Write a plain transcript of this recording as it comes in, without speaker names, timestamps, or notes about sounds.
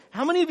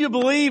How many of you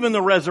believe in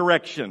the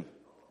resurrection?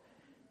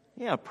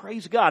 Yeah,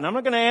 praise God. I'm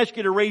not going to ask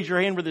you to raise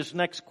your hand for this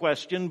next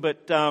question,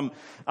 but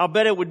I'll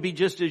bet it would be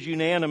just as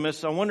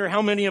unanimous. I wonder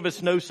how many of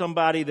us know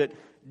somebody that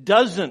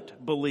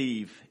doesn't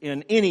believe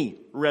in any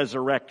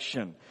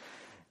resurrection.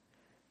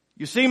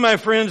 You see, my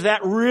friends,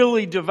 that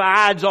really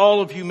divides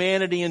all of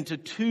humanity into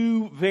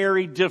two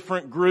very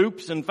different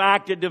groups. In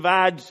fact, it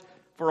divides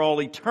for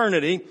all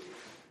eternity.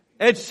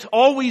 It's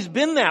always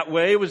been that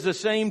way. It was the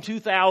same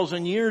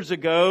 2,000 years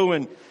ago,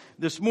 and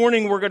this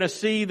morning we're going to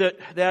see that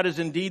that is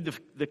indeed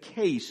the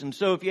case. And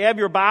so if you have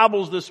your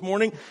Bibles this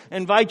morning, I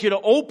invite you to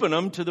open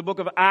them to the book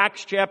of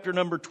Acts chapter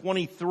number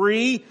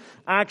 23.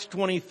 Acts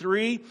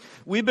 23.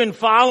 We've been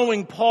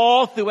following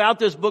Paul throughout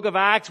this book of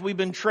Acts. We've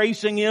been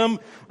tracing him.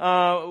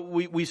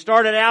 We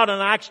started out in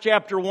Acts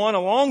chapter 1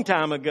 a long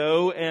time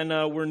ago,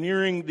 and we're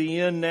nearing the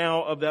end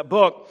now of that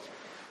book.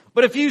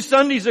 But a few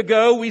Sundays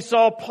ago, we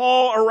saw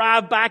Paul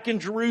arrive back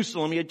in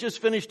Jerusalem. He had just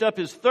finished up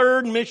his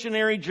third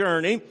missionary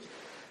journey.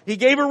 He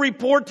gave a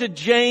report to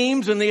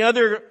James and the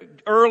other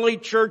early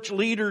church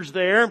leaders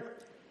there.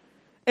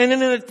 And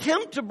in an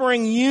attempt to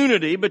bring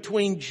unity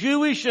between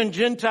Jewish and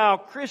Gentile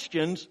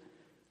Christians,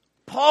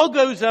 Paul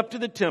goes up to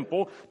the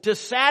temple to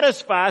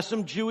satisfy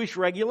some Jewish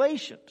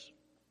regulations.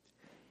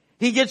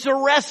 He gets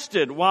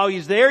arrested while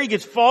he's there. He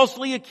gets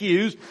falsely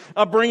accused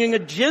of bringing a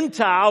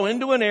Gentile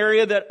into an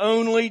area that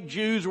only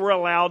Jews were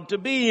allowed to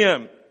be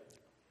in.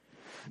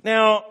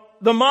 Now,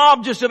 the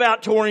mob just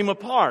about tore him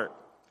apart.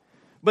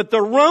 But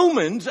the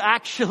Romans,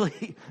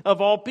 actually,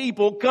 of all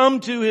people, come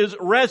to his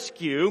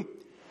rescue.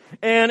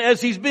 And as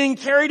he's being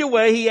carried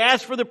away, he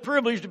asks for the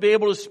privilege to be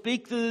able to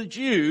speak to the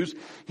Jews.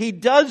 He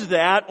does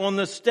that on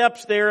the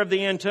steps there of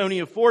the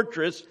Antonia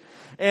fortress.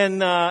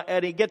 And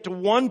he get to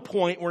one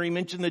point where he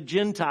mentioned the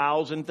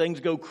Gentiles and things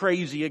go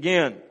crazy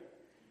again.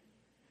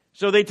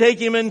 So they take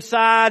him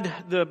inside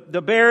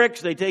the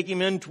barracks. They take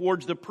him in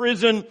towards the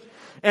prison.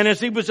 And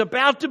as he was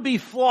about to be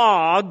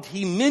flogged,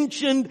 he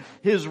mentioned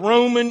his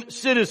Roman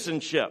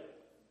citizenship.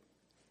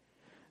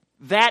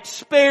 That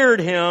spared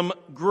him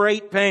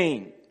great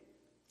pain.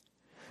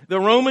 The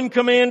Roman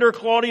commander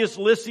Claudius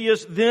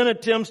Lysias then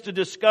attempts to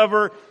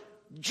discover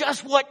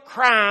just what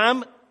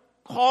crime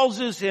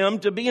causes him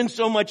to be in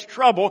so much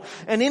trouble.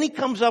 And then he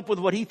comes up with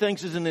what he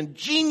thinks is an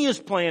ingenious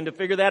plan to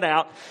figure that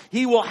out.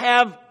 He will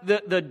have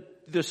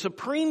the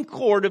Supreme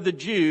Court of the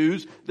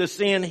Jews, the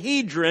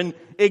Sanhedrin,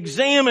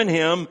 examine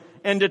him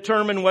and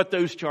determine what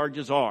those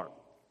charges are.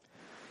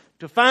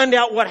 To find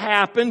out what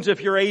happens, if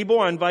you're able,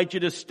 I invite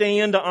you to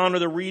stand to honor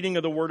the reading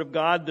of the Word of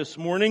God this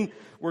morning.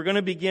 We're going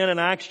to begin in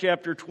Acts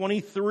chapter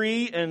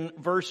 23 and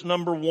verse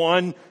number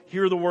 1.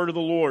 Hear the word of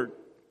the Lord.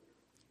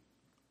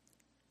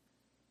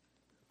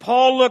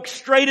 Paul looked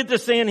straight at the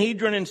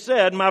Sanhedrin and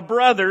said, "My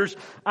brothers,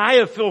 I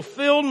have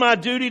fulfilled my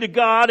duty to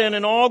God and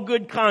in all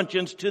good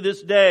conscience to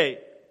this day."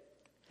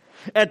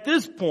 At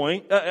this,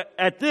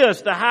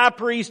 the high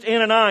priest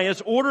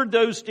Ananias ordered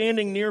those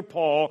standing near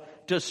Paul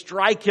to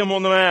strike him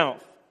on the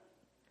mouth.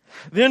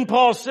 Then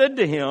Paul said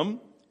to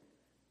him,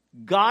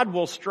 "God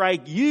will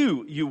strike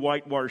you, you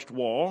whitewashed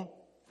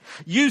wall.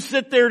 You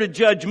sit there to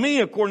judge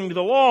me according to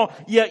the law,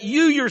 yet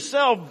you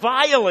yourself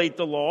violate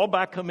the law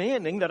by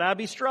commanding that I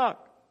be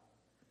struck."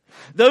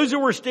 Those who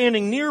were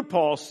standing near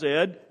Paul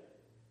said,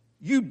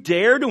 "You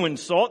dare to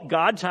insult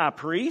God's high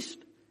priest?"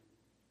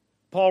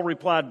 Paul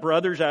replied,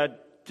 "Brothers, I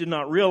did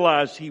not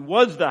realize he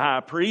was the high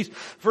priest,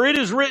 for it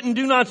is written,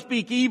 'Do not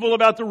speak evil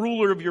about the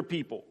ruler of your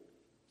people.'"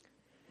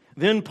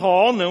 Then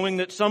Paul, knowing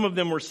that some of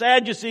them were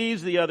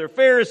Sadducees, the other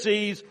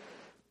Pharisees,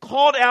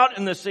 called out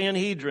in the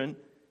Sanhedrin,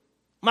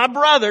 "My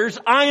brothers,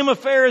 I am a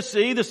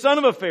Pharisee, the son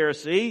of a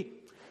Pharisee.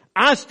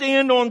 I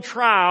stand on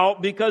trial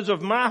because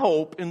of my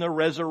hope in the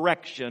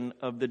resurrection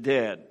of the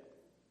dead."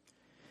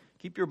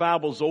 Keep your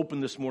Bibles open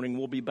this morning.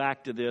 We'll be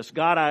back to this.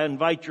 God, I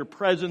invite your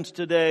presence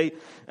today.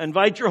 I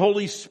invite your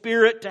Holy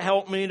Spirit to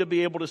help me to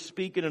be able to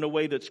speak it in a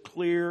way that's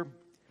clear.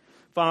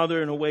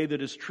 Father, in a way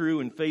that is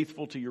true and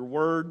faithful to your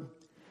word.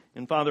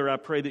 And Father, I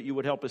pray that you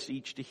would help us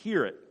each to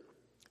hear it,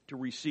 to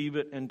receive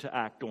it, and to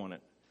act on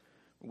it.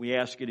 We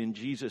ask it in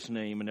Jesus'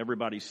 name. And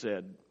everybody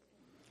said,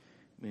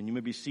 amen. You may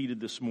be seated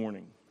this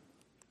morning.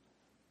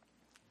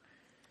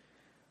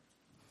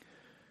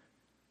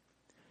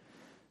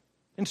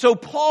 And so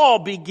Paul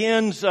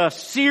begins a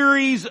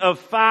series of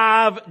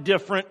 5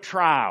 different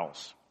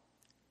trials.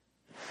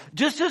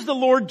 Just as the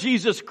Lord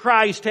Jesus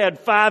Christ had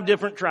 5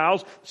 different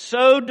trials,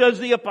 so does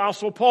the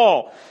Apostle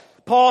Paul.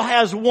 Paul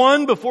has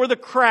one before the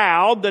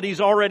crowd that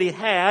he's already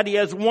had. He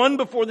has one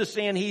before the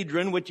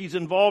Sanhedrin, which he's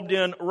involved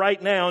in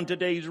right now in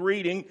today's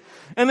reading.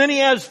 And then he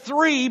has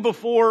 3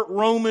 before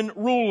Roman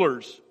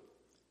rulers.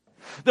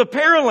 The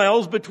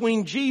parallels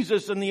between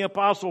Jesus and the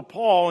Apostle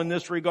Paul in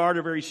this regard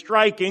are very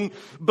striking.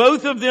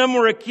 Both of them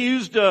were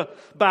accused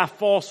by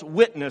false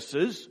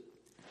witnesses.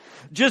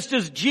 Just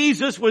as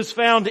Jesus was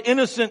found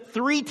innocent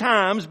 3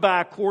 times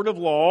by a court of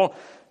law,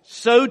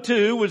 so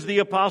too was the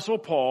Apostle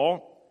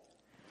Paul.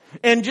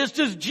 And just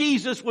as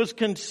Jesus was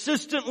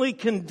consistently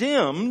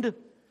condemned,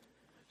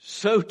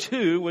 so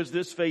too was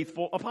this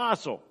faithful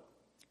apostle.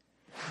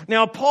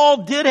 Now,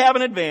 Paul did have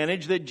an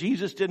advantage that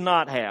Jesus did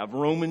not have,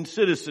 Roman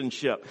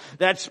citizenship.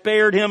 That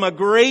spared him a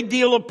great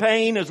deal of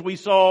pain, as we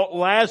saw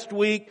last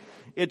week.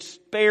 It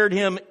spared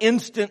him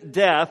instant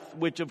death,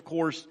 which of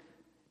course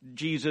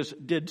Jesus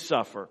did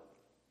suffer.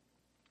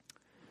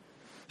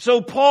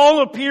 So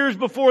Paul appears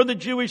before the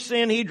Jewish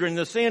Sanhedrin.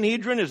 The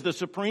Sanhedrin is the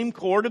supreme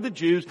court of the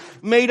Jews,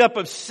 made up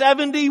of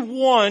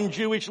 71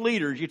 Jewish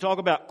leaders. You talk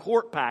about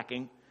court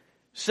packing.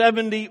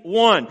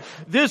 71.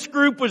 This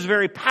group was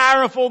very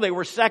powerful. They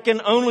were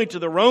second only to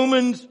the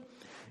Romans.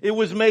 It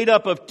was made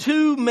up of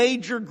two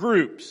major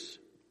groups,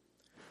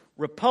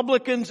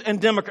 Republicans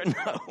and Democrats.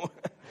 No.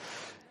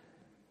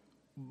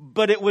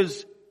 But it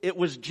was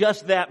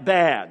just that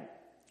bad.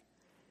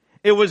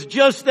 It was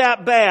just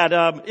that bad.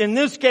 In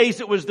this case,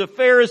 it was the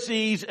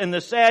Pharisees and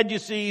the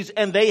Sadducees,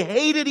 and they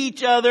hated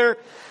each other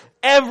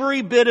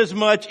every bit as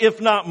much, if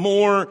not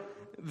more,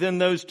 than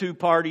those two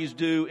parties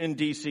do in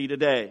D.C.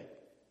 today.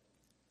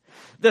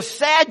 The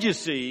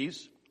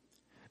Sadducees,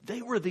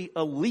 they were the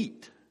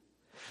elite.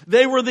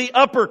 They were the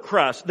upper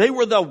crust. They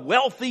were the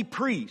wealthy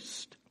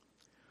priest.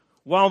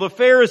 While the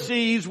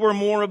Pharisees were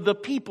more of the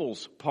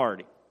people's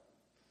party.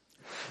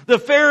 The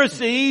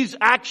Pharisees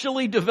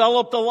actually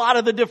developed a lot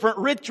of the different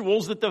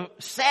rituals that the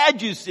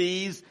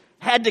Sadducees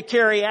had to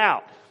carry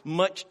out,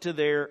 much to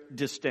their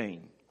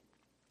disdain.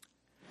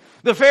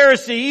 The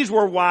Pharisees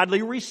were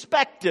widely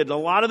respected. A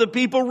lot of the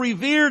people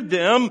revered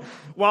them,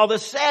 while the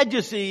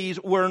Sadducees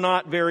were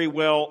not very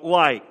well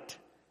liked.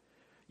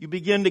 You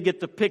begin to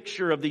get the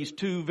picture of these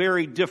two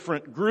very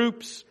different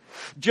groups.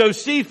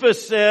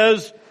 Josephus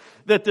says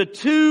that the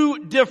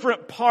two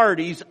different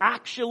parties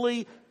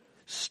actually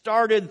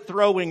started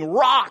throwing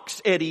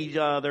rocks at each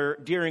other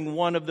during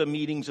one of the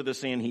meetings of the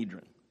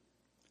Sanhedrin.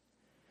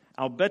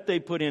 I'll bet they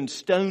put in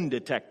stone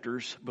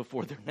detectors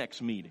before their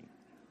next meeting.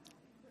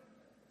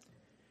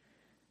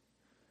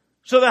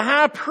 So the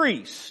high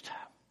priest,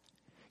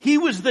 he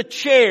was the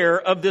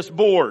chair of this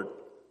board.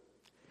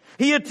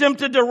 He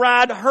attempted to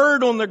ride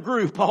herd on the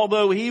group,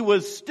 although he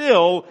was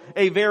still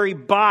a very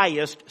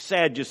biased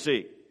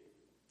Sadducee.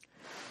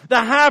 The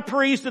high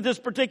priest at this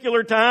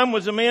particular time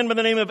was a man by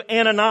the name of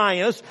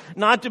Ananias,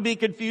 not to be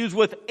confused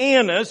with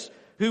Annas,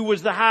 who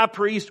was the high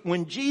priest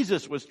when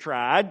Jesus was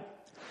tried,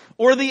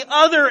 or the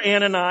other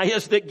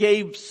Ananias that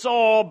gave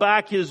Saul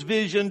back his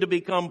vision to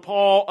become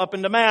Paul up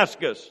in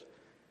Damascus.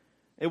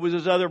 It was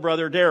his other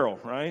brother,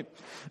 Daryl, right?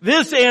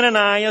 This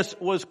Ananias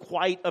was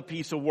quite a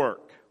piece of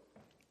work.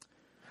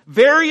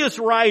 Various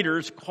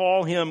writers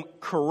call him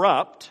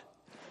corrupt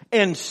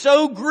and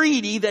so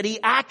greedy that he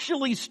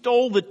actually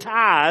stole the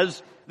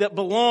tithes that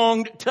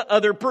belonged to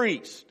other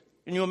priests.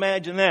 Can you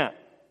imagine that?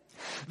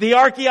 The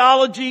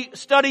Archaeology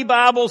Study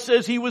Bible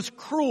says he was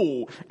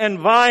cruel and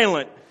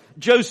violent.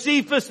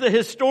 Josephus, the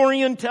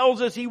historian,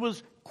 tells us he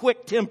was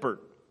quick-tempered.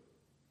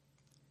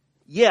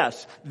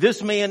 Yes,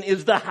 this man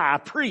is the high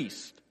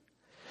priest.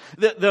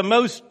 The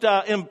most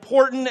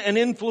important and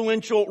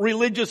influential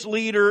religious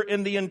leader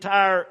in the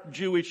entire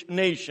Jewish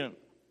nation.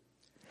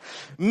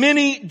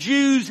 Many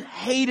Jews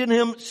hated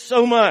him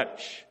so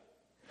much.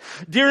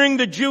 During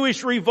the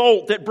Jewish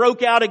revolt that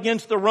broke out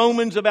against the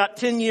Romans about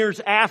 10 years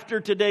after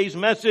today's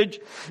message,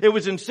 it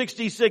was in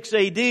 66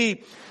 AD,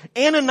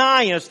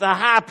 Ananias, the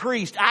high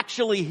priest,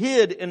 actually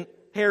hid in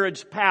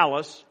Herod's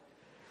palace.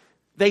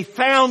 They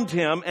found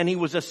him and he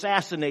was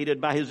assassinated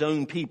by his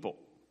own people.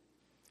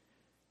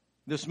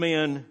 This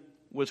man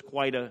was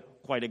quite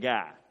a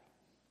guy.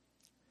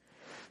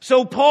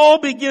 So Paul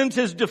begins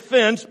his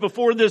defense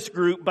before this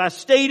group by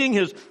stating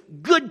his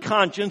good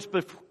conscience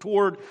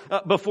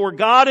before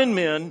God and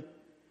men,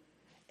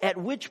 at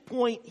which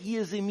point he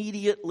is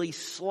immediately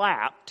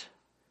slapped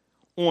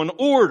on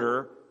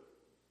order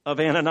of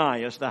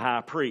Ananias, the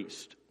high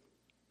priest.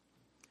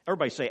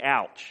 Everybody say,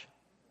 ouch.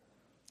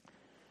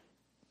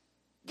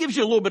 Gives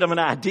you a little bit of an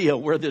idea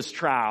where this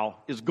trial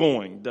is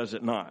going, does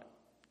it not?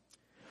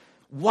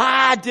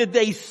 Why did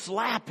they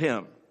slap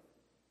him?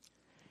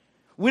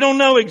 We don't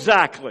know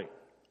exactly.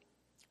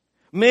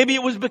 Maybe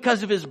it was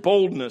because of his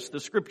boldness.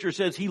 The scripture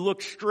says he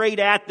looked straight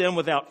at them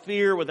without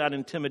fear, without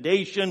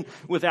intimidation,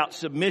 without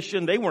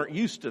submission. They weren't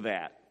used to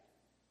that.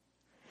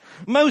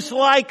 Most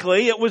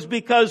likely it was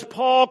because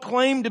Paul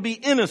claimed to be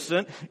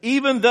innocent,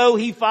 even though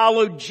he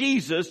followed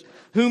Jesus,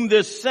 whom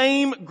this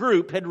same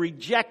group had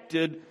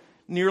rejected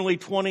nearly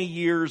 20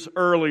 years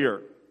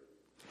earlier.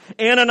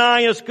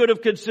 Ananias could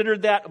have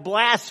considered that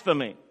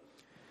blasphemy.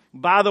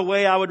 By the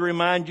way, I would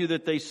remind you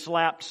that they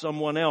slapped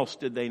someone else,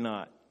 did they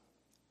not?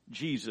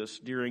 Jesus,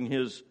 during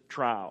his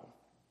trial.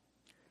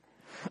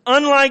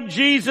 Unlike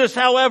Jesus,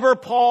 however,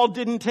 Paul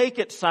didn't take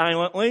it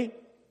silently.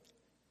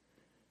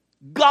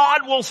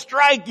 God will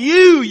strike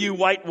you, you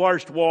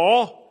whitewashed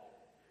wall.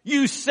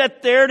 You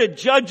sit there to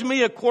judge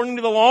me according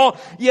to the law,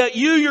 yet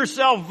you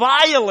yourself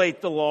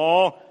violate the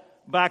law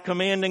by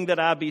commanding that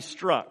I be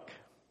struck.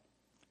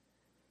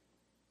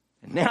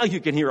 And now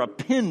you can hear a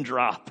pin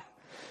drop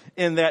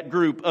in that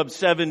group of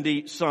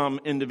 70-some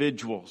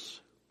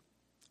individuals.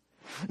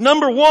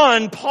 Number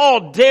one,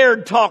 Paul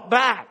dared talk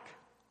back.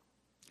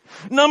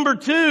 Number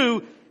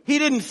two, He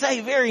didn't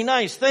say very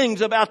nice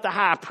things about the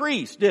high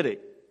priest, did he?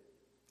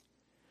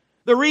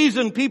 The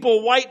reason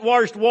people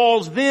whitewashed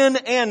walls then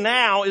and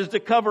now is to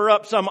cover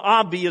up some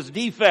obvious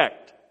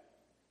defect.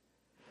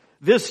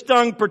 This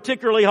stung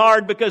particularly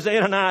hard because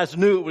Ananias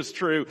knew it was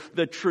true.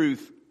 The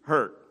truth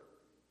hurt.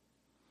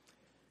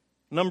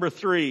 Number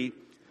 3,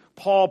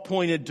 Paul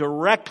pointed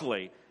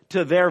directly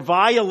to their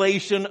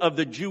violation of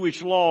the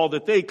Jewish law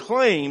that they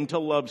claimed to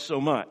love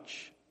so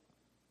much.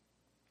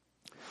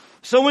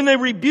 So when they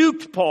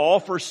rebuked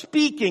Paul for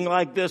speaking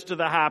like this to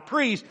the high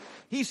priest,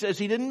 he says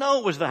he didn't know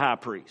it was the high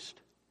priest.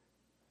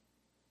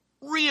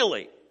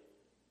 Really?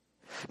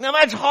 Now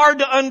that's hard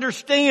to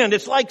understand.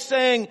 It's like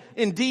saying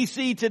in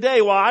D.C.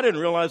 today, well, I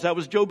didn't realize that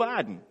was Joe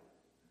Biden.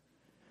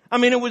 I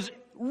mean, it was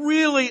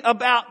really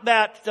about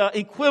that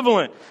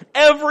equivalent.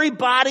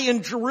 Everybody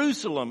in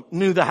Jerusalem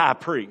knew the high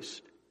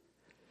priest.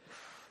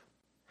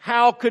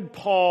 How could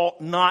Paul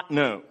not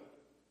know?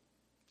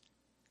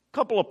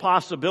 Couple of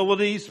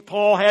possibilities.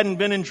 Paul hadn't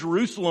been in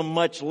Jerusalem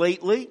much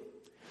lately.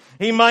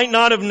 He might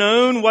not have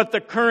known what the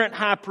current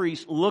high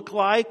priest looked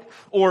like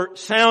or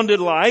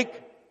sounded like.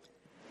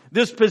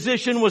 This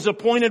position was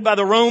appointed by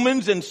the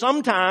Romans, and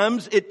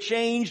sometimes it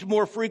changed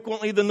more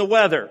frequently than the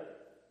weather.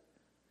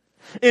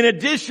 In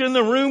addition,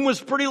 the room was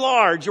pretty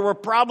large. There were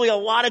probably a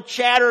lot of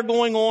chatter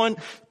going on.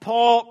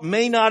 Paul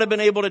may not have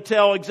been able to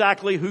tell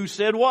exactly who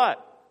said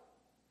what.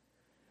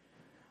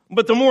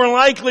 But the more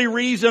likely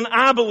reason,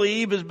 I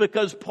believe, is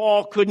because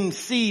Paul couldn't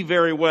see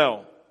very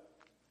well.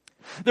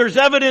 There's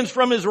evidence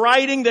from his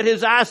writing that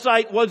his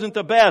eyesight wasn't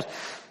the best.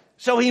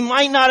 So he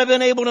might not have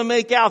been able to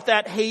make out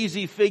that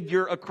hazy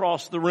figure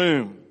across the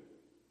room.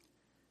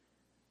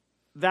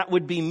 That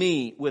would be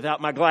me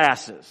without my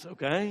glasses,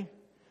 okay?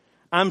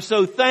 I'm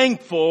so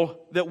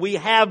thankful that we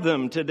have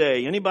them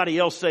today. Anybody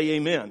else say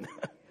amen?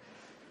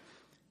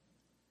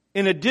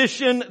 In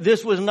addition,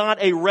 this was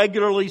not a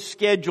regularly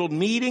scheduled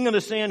meeting of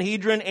the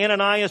Sanhedrin.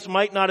 Ananias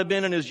might not have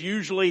been in his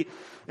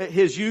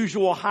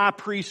usual high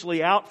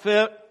priestly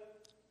outfit.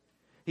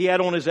 He had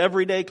on his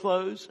everyday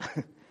clothes,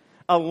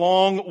 a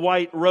long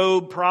white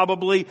robe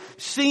probably,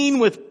 seen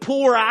with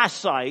poor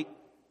eyesight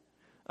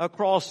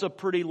across a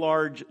pretty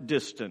large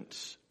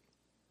distance.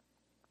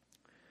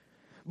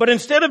 But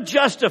instead of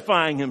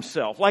justifying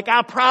himself, like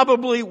I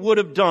probably would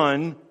have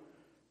done,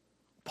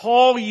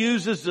 Paul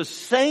uses the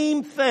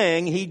same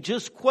thing he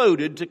just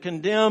quoted to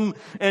condemn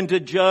and to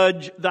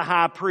judge the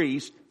high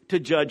priest, to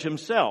judge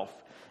himself.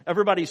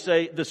 Everybody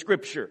say the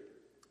scripture.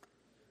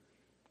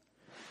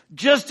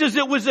 Just as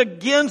it was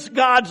against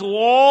God's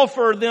law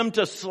for them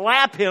to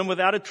slap him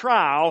without a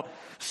trial,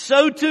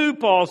 so too,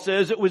 Paul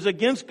says, it was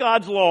against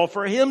God's law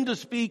for him to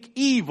speak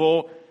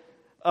evil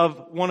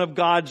of one of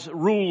God's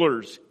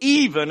rulers,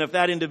 even if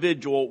that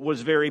individual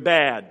was very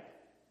bad.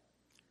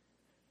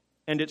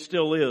 And it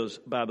still is,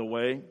 by the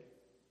way.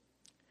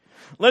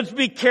 Let's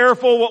be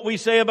careful what we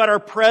say about our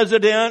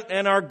president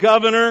and our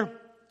governor.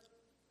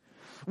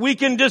 We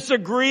can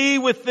disagree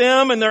with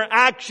them and their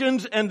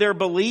actions and their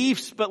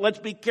beliefs, but let's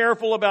be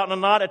careful about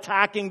not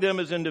attacking them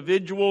as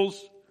individuals.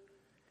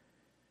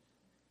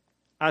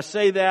 I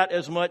say that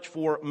as much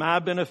for my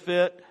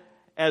benefit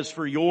as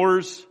for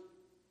yours.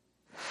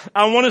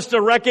 I want us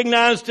to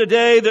recognize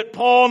today that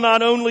Paul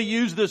not only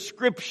used the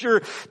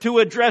scripture to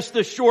address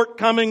the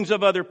shortcomings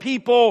of other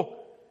people,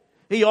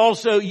 he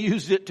also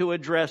used it to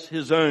address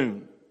his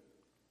own.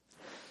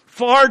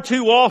 Far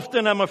too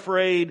often, I'm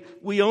afraid,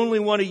 we only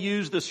want to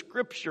use the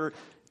scripture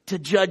to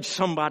judge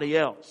somebody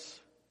else.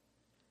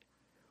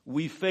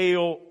 We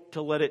fail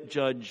to let it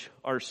judge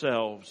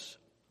ourselves.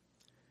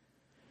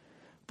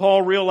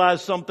 Paul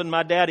realized something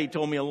my daddy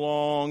told me a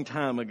long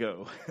time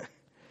ago.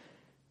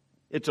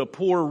 It's a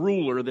poor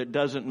ruler that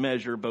doesn't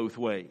measure both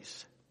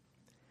ways.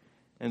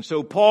 And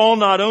so Paul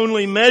not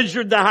only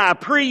measured the high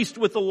priest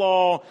with the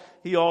law,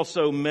 he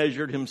also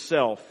measured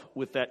himself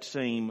with that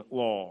same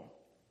law.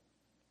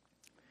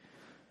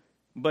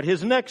 But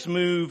his next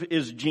move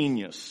is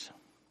genius.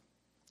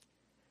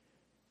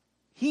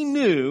 He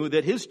knew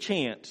that his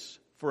chance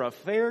for a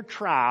fair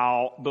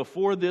trial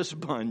before this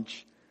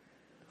bunch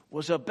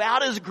was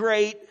about as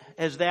great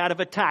as that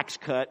of a tax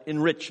cut in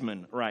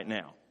Richmond right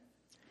now.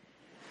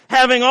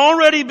 Having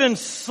already been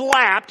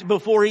slapped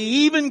before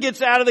he even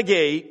gets out of the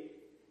gate,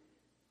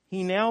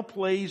 he now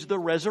plays the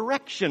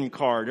resurrection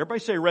card. Everybody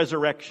say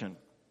resurrection.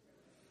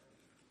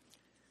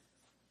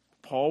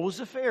 Paul was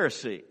a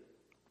Pharisee.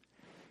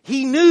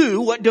 He knew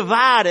what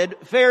divided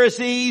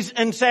Pharisees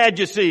and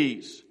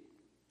Sadducees.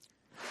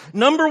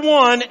 Number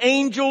one,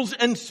 angels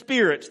and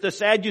spirits. The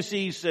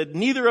Sadducees said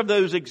neither of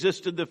those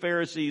existed. The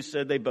Pharisees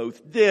said they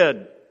both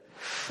did.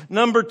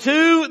 Number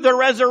two, the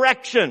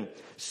resurrection.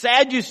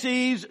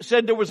 Sadducees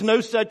said there was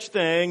no such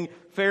thing.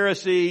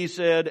 Pharisees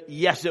said,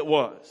 yes, it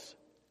was.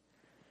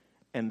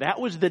 And that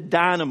was the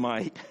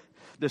dynamite,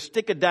 the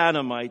stick of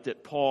dynamite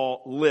that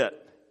Paul lit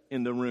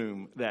in the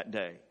room that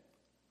day.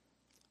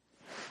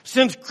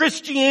 Since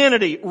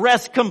Christianity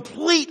rests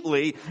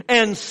completely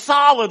and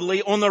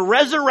solidly on the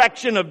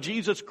resurrection of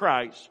Jesus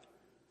Christ,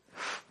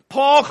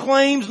 Paul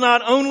claims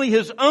not only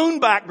his own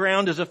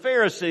background as a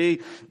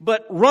Pharisee,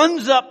 but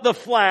runs up the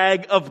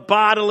flag of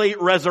bodily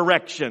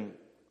resurrection.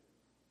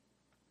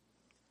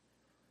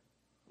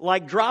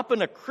 Like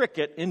dropping a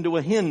cricket into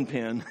a hen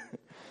pen,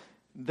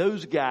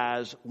 those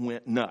guys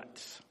went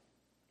nuts.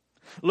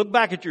 Look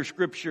back at your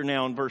scripture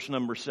now in verse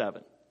number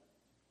 7.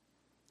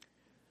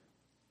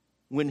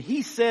 When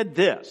he said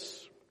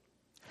this,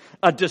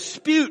 a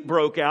dispute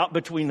broke out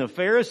between the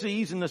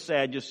Pharisees and the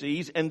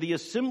Sadducees, and the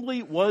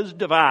assembly was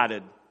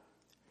divided.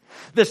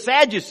 The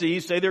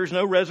Sadducees say there's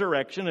no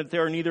resurrection, that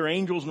there are neither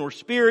angels nor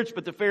spirits,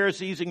 but the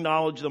Pharisees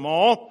acknowledge them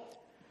all.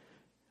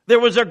 There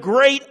was a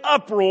great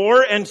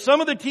uproar, and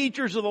some of the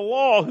teachers of the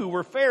law who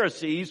were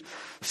Pharisees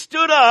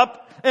stood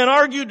up and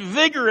argued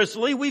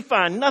vigorously. We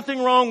find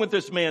nothing wrong with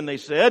this man, they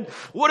said.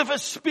 What if a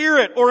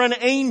spirit or an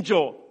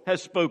angel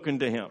has spoken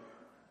to him?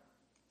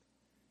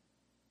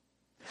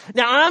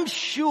 Now, I'm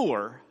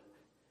sure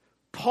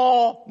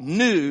Paul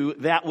knew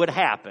that would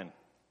happen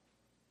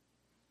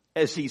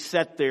as he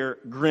sat there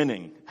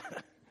grinning.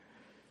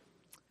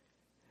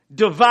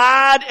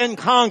 Divide and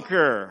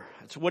conquer.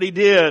 That's what he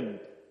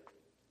did.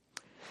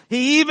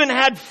 He even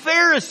had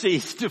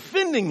Pharisees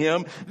defending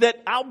him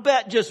that I'll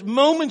bet just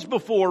moments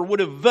before would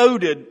have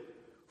voted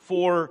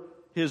for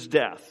his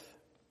death.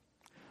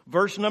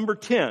 Verse number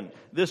 10.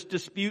 This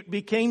dispute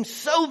became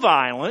so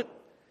violent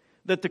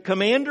that the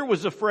commander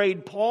was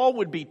afraid Paul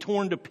would be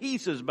torn to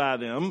pieces by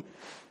them.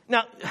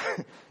 Now,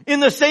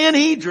 in the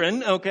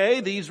Sanhedrin,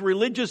 these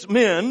religious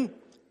men,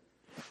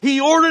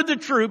 he ordered the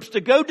troops to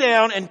go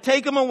down and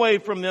take him away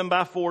from them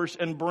by force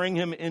and bring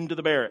him into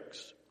the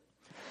barracks.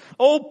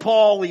 Old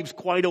Paul leaves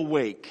quite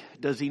awake,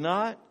 does he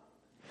not?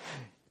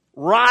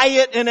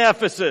 Riot in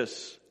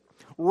Ephesus,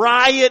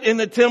 riot in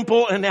the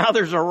temple, and now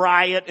there's a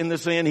riot in the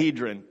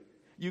Sanhedrin.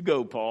 You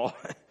go, Paul.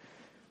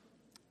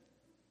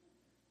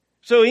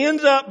 So he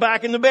ends up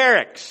back in the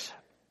barracks.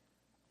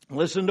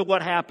 Listen to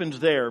what happens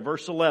there.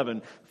 Verse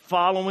 11.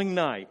 Following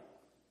night,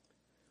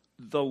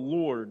 the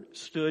Lord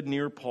stood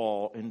near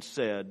Paul and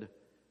said,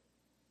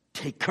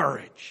 "Take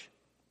courage.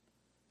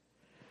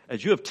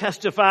 As you have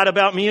testified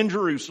about me in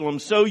Jerusalem,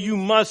 so you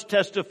must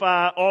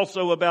testify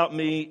also about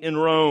me in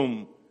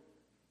Rome."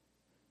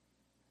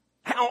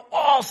 How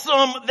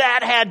awesome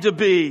that had to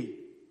be.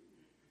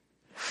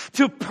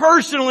 To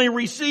personally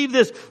receive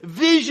this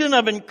vision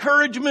of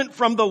encouragement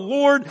from the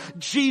Lord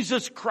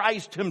Jesus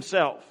Christ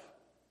himself.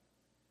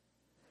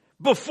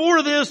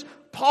 Before this,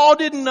 Paul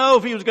didn't know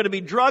if he was going to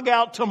be drug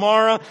out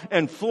tomorrow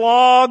and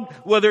flogged,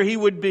 whether he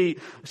would be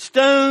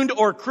stoned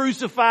or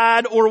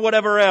crucified or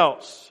whatever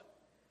else.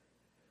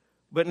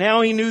 But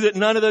now he knew that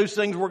none of those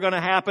things were going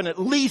to happen, at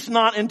least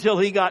not until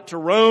he got to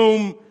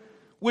Rome,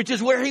 which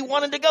is where he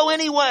wanted to go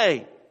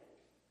anyway.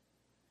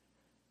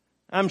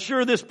 I'm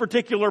sure this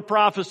particular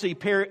prophecy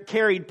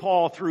carried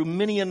Paul through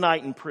many a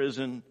night in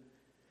prison,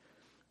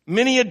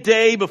 many a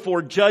day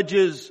before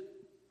judges,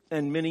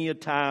 and many a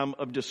time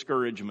of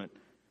discouragement.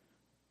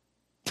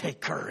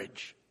 Take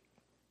courage.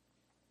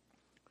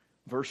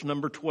 Verse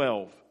number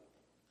 12.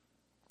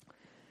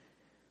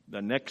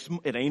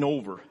 It ain't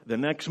over. The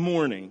next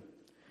morning,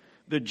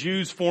 the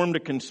Jews formed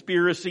a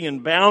conspiracy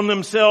and bound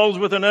themselves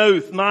with an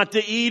oath not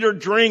to eat or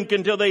drink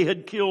until they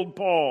had killed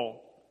Paul.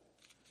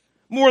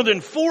 More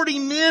than 40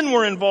 men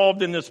were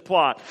involved in this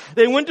plot.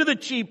 They went to the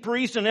chief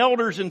priests and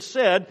elders and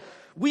said,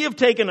 "We have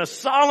taken a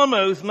solemn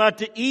oath not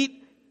to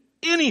eat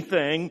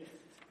anything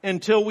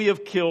until we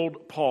have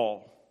killed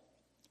Paul.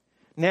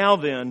 Now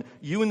then,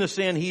 you and the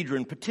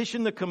Sanhedrin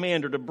petition the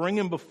commander to bring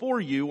him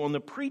before you on the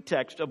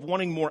pretext of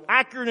wanting more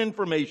accurate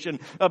information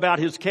about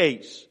his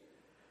case.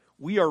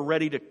 We are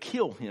ready to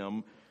kill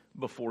him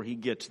before he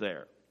gets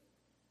there."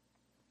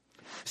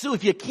 So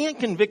if you can't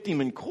convict him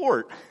in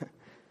court,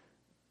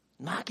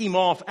 knock him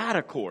off out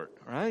of court,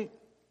 right?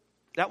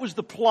 That was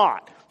the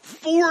plot.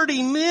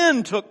 40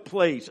 men took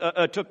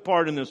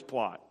part in this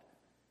plot.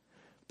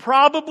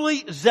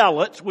 Probably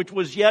zealots, which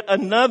was yet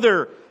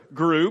another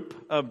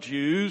group of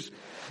Jews.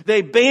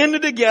 They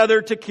banded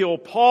together to kill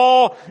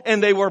Paul,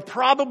 and they were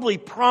probably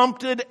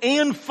prompted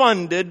and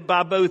funded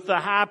by both the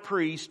high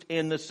priest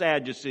and the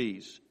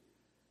Sadducees.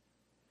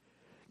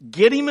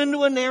 Get him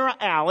into a narrow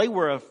alley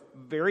where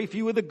very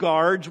few of the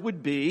guards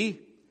would be,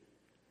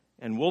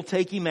 and we'll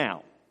take him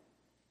out.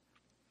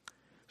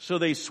 So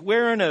they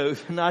swear an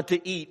oath not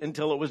to eat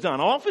until it was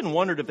done. I often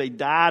wondered if they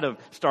died of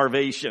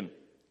starvation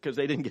because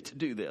they didn't get to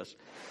do this.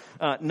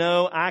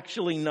 No,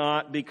 actually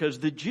not, because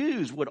the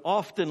Jews would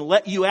often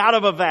let you out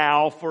of a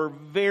vow for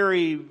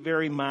very,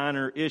 very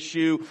minor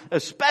issue,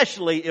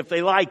 especially if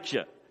they liked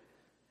you.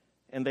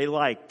 And they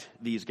liked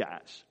these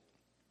guys.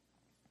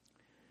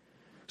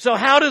 So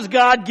how does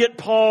God get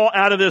Paul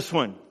out of this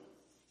one?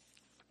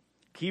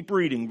 Keep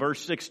reading, verse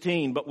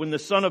 16. But when the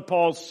son of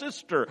Paul's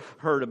sister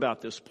heard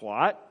about this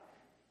plot,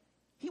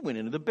 he went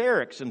into the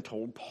barracks and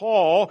told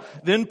Paul.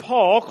 Then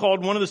Paul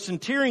called one of the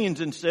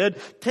centurions and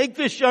said, "Take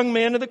this young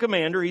man to the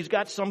commander. He's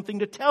got something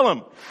to tell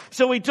him."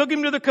 So he took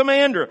him to the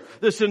commander.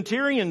 The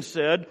centurion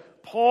said,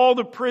 "Paul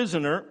the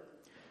prisoner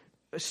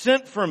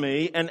sent for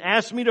me and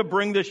asked me to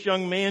bring this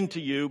young man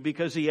to you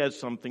because he has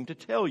something to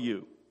tell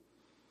you.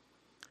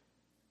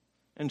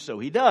 And so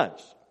he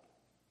does.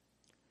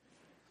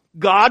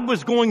 God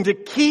was going to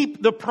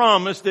keep the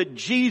promise that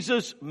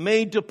Jesus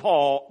made to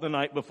Paul the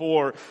night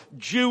before,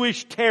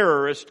 Jewish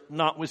terrorist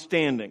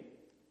notwithstanding.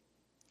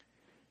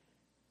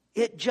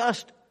 It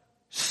just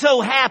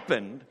so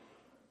happened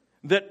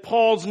that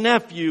Paul's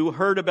nephew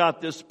heard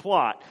about this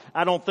plot.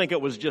 I don't think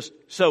it was just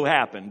so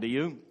happened, do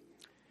you?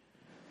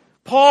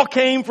 Paul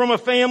came from a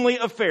family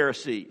of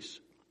Pharisees.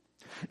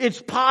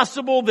 It's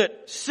possible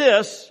that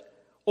Sis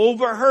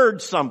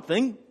overheard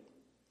something.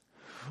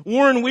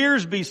 Warren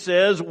Wiersbe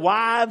says,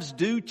 wives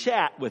do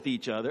chat with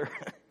each other.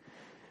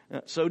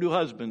 So do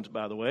husbands,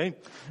 by the way.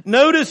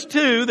 Notice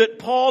too that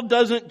Paul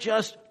doesn't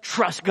just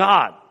trust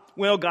God.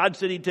 Well, God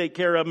said He'd take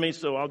care of me,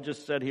 so I'll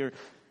just sit here.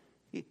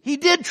 He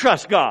did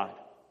trust God.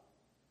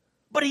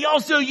 But he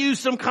also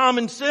used some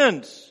common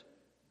sense.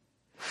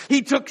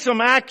 He took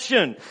some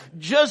action.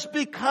 Just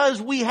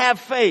because we have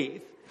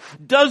faith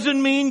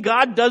doesn't mean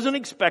God doesn't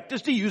expect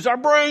us to use our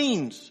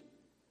brains.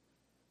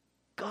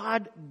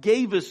 God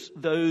gave us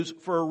those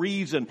for a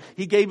reason.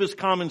 He gave us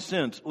common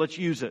sense. Let's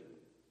use it.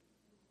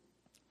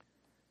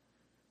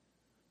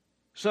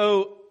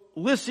 So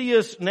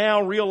Lysias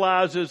now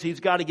realizes he's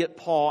got to get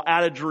Paul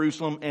out of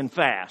Jerusalem and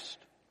fast.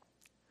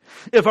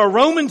 If a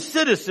Roman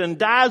citizen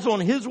dies on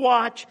his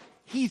watch,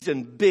 he's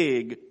in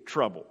big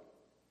trouble.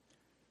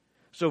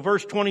 So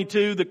verse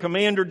 22, the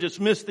commander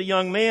dismissed the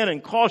young man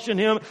and cautioned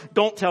him,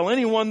 don't tell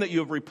anyone that you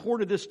have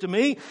reported this to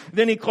me.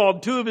 Then he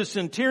called 2 of his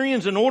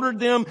centurions and ordered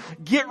them,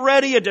 get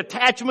ready a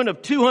detachment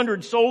of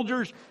 200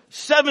 soldiers,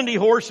 70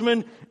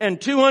 horsemen, and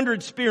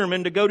 200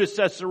 spearmen to go to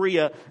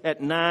Caesarea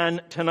at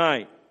 9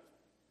 tonight.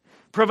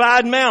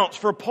 Provide mounts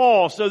for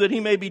Paul so that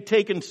he may be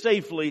taken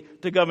safely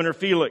to Governor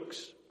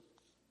Felix.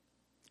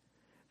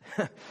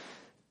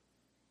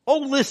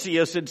 Old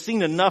Lysias had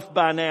seen enough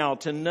by now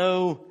to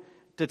know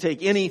to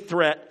take any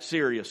threat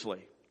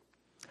seriously.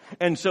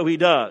 And so he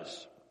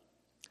does.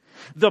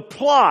 The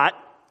plot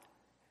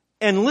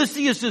and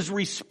Lysias'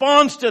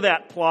 response to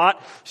that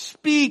plot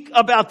speak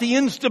about the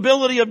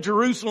instability of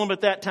Jerusalem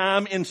at that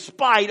time in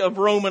spite of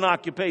Roman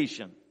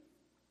occupation.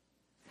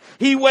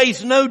 He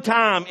wastes no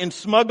time in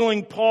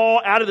smuggling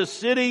Paul out of the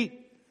city.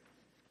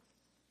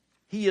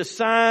 He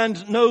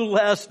assigns no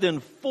less than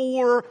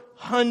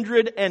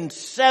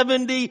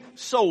 470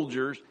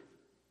 soldiers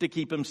to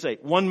keep him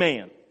safe. One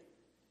man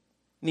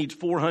needs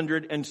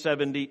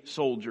 470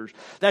 soldiers.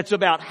 That's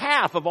about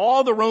half of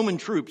all the Roman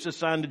troops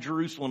assigned to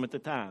Jerusalem at the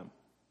time.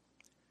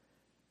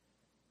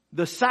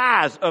 The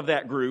size of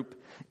that group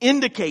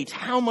indicates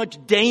how much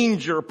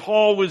danger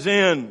Paul was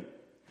in.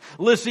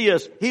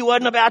 Lysias, he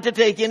wasn't about to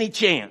take any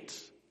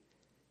chance.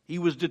 He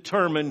was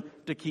determined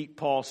to keep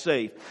Paul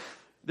safe.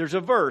 There's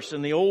a verse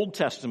in the Old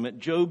Testament,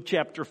 Job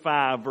chapter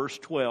 5, verse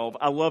 12.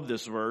 I love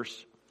this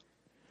verse.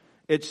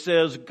 It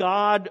says,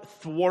 God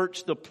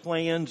thwarts the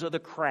plans of the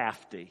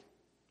crafty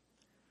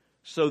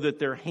so that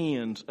their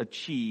hands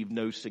achieve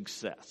no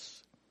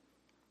success.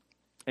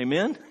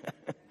 Amen?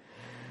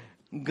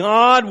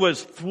 God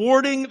was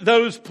thwarting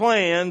those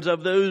plans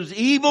of those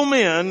evil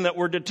men that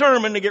were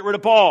determined to get rid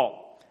of Paul.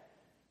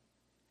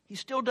 He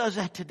still does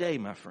that today,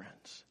 my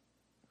friends.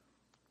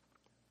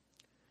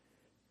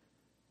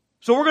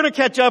 So we're going to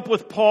catch up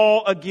with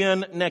Paul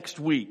again next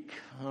week.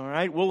 All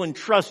right, we'll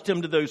entrust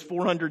him to those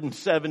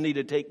 470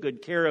 to take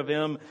good care of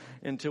him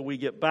until we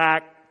get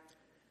back.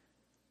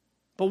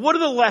 But what are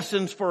the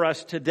lessons for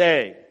us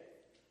today?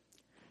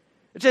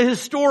 It's a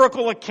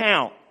historical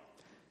account.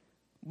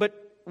 But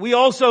we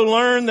also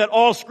learn that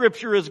all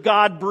Scripture is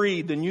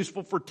God-breathed and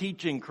useful for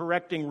teaching,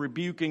 correcting,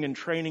 rebuking, and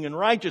training in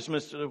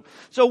righteousness.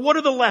 So what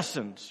are the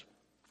lessons?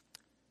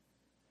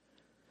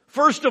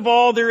 First of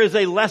all, there is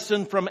a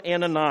lesson from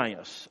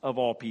Ananias, of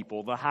all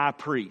people, the high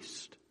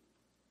priest.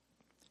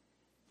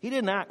 He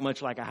didn't act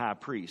much like a high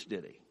priest,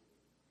 did he?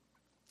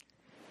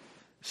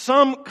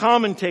 Some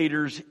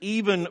commentators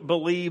even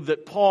believe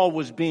that Paul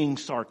was being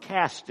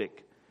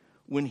sarcastic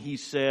when he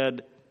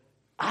said,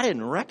 I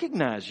didn't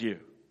recognize you,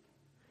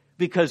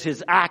 because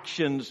his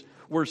actions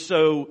were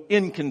so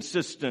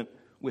inconsistent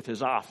with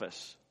his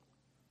office.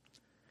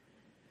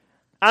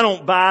 I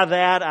don't buy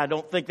that. I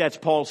don't think that's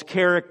Paul's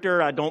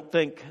character. I don't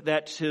think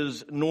that's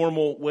his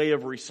normal way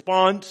of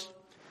response,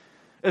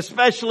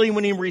 especially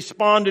when he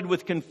responded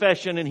with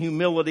confession and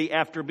humility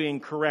after being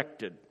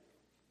corrected.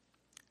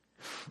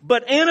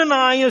 But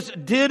Ananias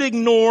did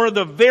ignore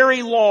the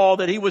very law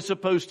that he was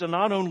supposed to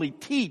not only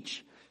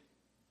teach,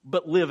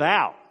 but live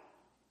out.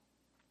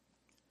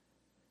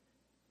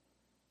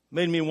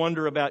 Made me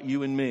wonder about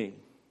you and me.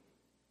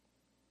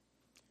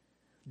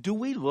 Do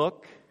we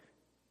look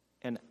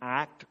and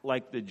act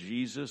like the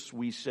Jesus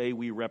we say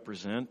we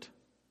represent?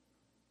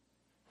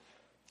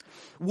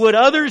 Would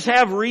others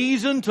have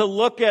reason to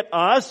look at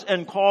us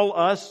and call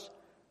us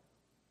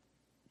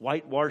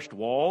whitewashed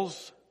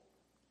walls?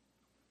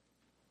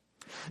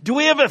 Do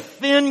we have a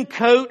thin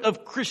coat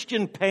of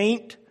Christian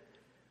paint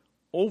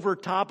over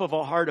top of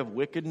a heart of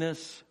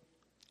wickedness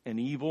and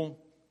evil?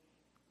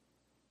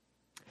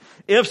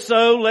 If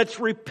so, let's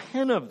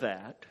repent of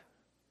that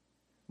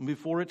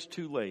before it's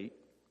too late.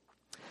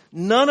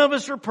 None of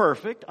us are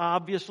perfect,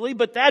 obviously,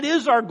 but that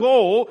is our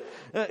goal.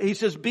 He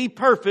says, be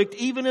perfect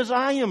even as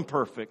I am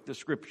perfect, the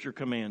Scripture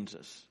commands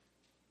us.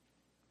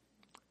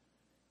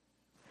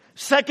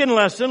 Second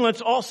lesson,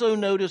 let's also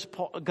notice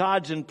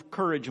God's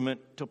encouragement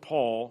to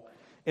Paul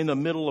in the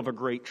middle of a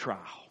great trial.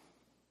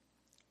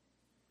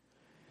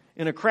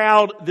 In a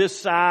crowd this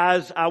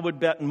size, I would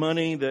bet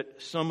money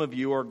that some of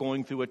you are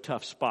going through a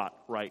tough spot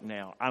right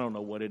now. I don't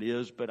know what it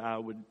is, but I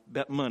would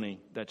bet money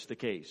that's the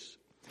case.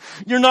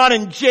 You're not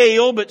in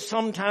jail, but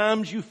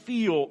sometimes you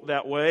feel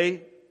that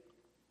way.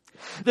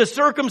 The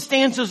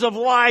circumstances of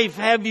life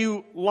have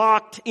you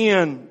locked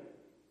in.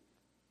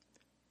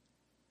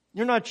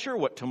 You're not sure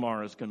what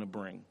tomorrow is going to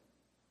bring,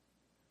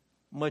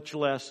 much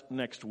less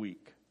next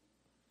week.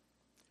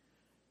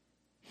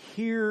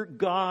 Hear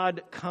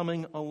God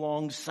coming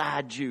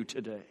alongside you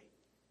today.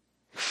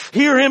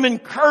 Hear Him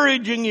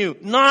encouraging you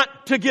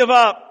not to give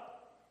up,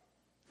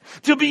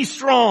 to be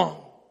strong.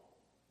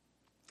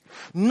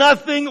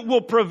 Nothing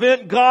will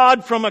prevent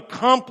God from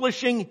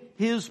accomplishing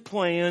His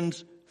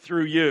plans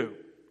through you.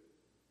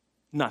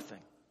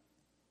 Nothing.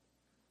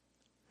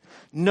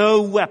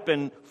 No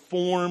weapon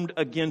formed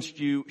against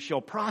you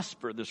shall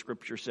prosper, the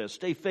Scripture says.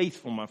 Stay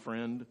faithful, my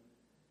friend.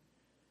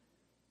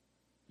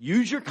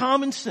 Use your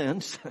common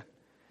sense,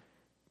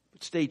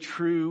 but stay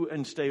true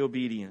and stay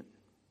obedient.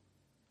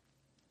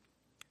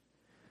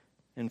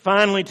 And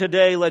finally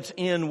today, let's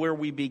end where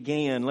we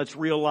began. Let's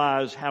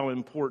realize how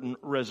important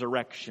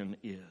resurrection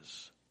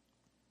is.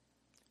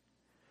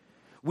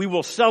 We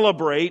will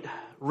celebrate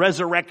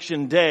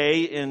Resurrection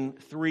Day in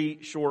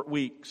 3 short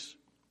weeks.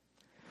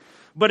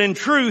 But in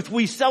truth,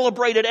 we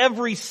celebrate it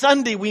every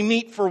Sunday we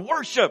meet for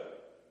worship.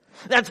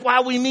 That's why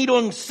we meet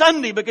on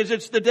Sunday, because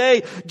it's the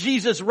day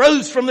Jesus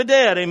rose from the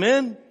dead.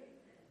 Amen?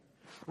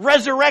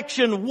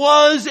 Resurrection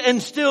was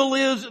and still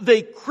is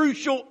the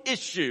crucial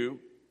issue.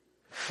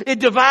 It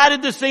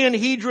divided the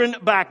Sanhedrin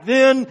back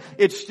then.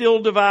 It still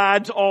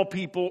divides all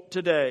people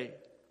today.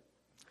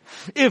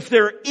 If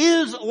there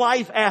is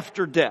life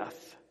after death,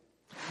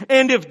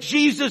 and if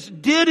Jesus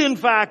did in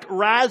fact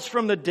rise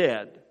from the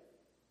dead,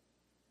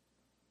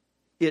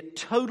 it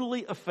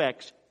totally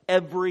affects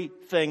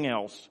everything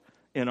else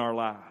in our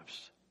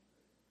lives.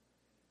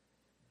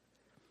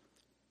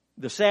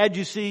 The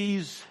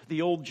Sadducees,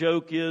 the old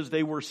joke is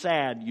they were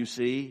sad, you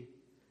see,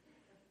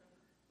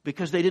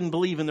 because they didn't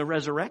believe in the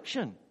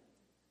resurrection.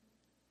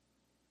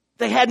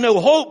 They had no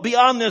hope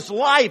beyond this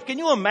life. Can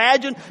you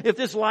imagine if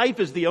this life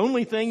is the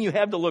only thing you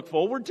have to look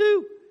forward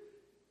to?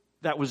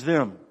 That was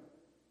them.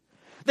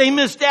 They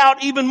missed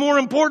out, even more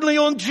importantly,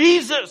 on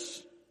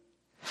Jesus.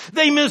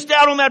 They missed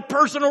out on that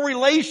personal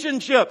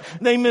relationship.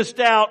 They missed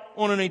out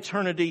on an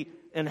eternity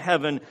in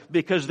heaven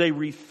because they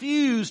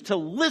refused to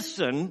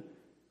listen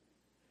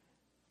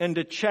and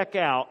to check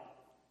out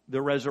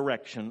the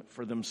resurrection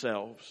for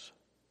themselves.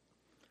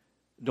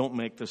 Don't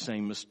make the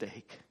same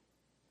mistake.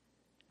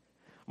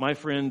 My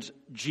friends,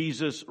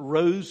 Jesus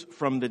rose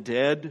from the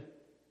dead.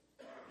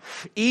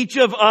 Each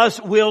of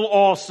us will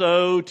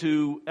also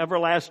to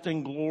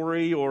everlasting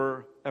glory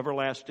or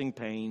everlasting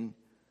pain.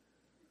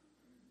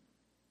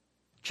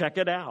 Check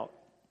it out.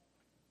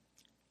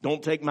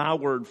 Don't take my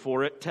word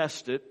for it.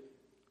 Test it.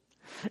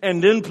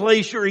 And then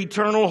place your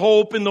eternal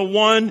hope in the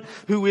one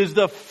who is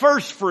the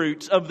first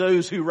fruits of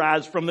those who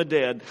rise from the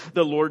dead,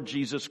 the Lord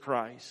Jesus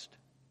Christ.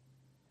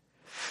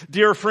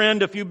 Dear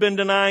friend, if you've been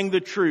denying the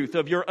truth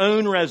of your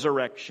own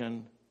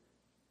resurrection,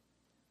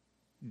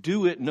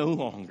 do it no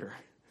longer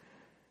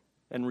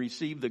and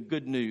receive the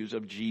good news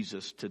of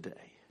Jesus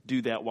today.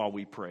 Do that while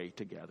we pray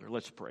together.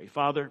 Let's pray.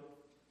 Father,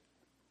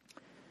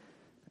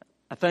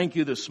 I thank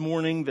you this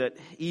morning that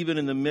even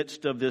in the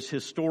midst of this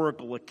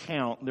historical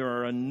account,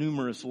 there are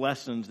numerous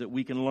lessons that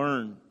we can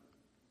learn.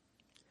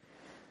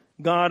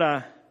 God,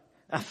 I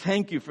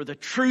thank you for the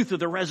truth of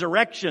the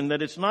resurrection,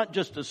 that it's not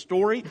just a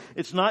story,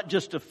 it's not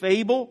just a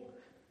fable.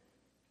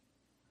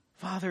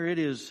 Father, it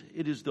is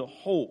the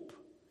hope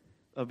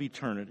of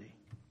eternity,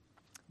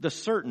 the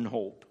certain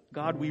hope.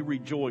 God, we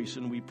rejoice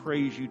and we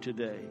praise you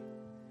today.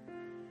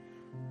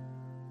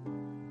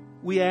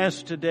 We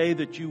ask today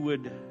that you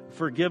would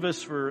forgive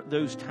us for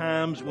those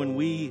times when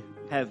we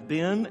have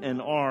been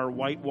and are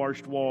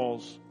whitewashed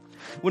walls,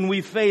 when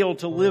we fail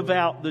to live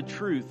out the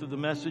truth of the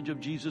message of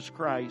Jesus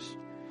Christ,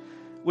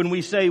 when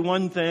we say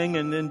one thing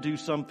and then do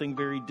something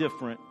very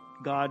different.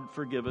 God,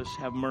 forgive us,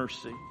 have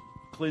mercy,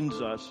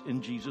 cleanse us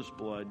in Jesus'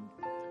 blood.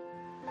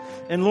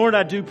 And Lord,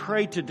 I do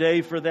pray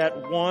today for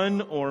that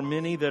one or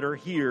many that are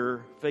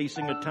here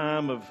facing a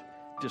time of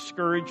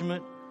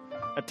discouragement,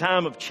 a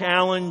time of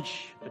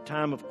challenge, a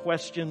time of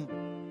question.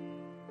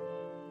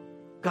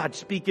 God,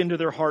 speak into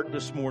their heart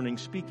this morning.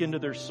 Speak into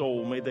their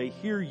soul. May they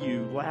hear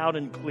you loud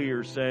and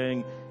clear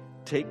saying,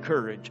 take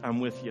courage. I'm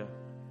with you.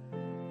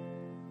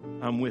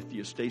 I'm with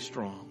you. Stay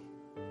strong.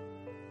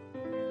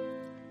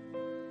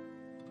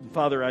 And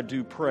Father, I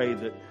do pray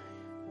that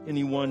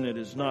anyone that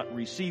has not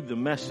received the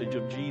message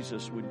of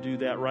Jesus would do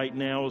that right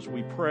now as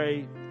we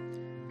pray.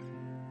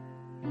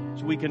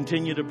 As we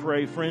continue to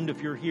pray, friend,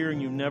 if you're here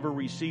and you've never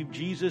received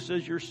Jesus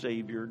as your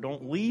Savior,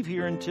 don't leave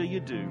here until you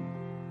do.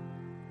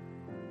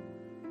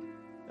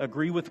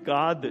 Agree with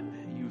God that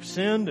you've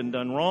sinned and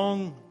done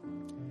wrong.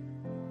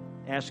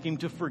 Ask Him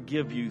to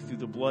forgive you through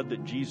the blood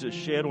that Jesus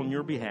shed on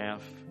your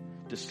behalf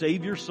to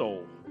save your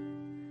soul.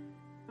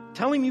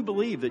 Tell Him you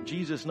believe that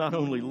Jesus not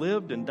only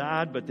lived and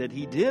died, but that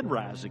He did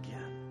rise again.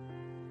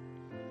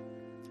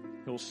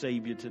 He'll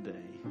save you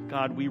today.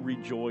 God, we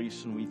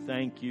rejoice and we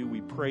thank you.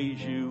 We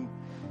praise you.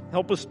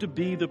 Help us to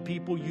be the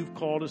people you've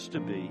called us to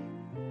be.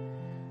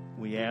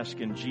 We ask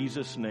in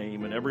Jesus'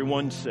 name. And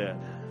everyone said...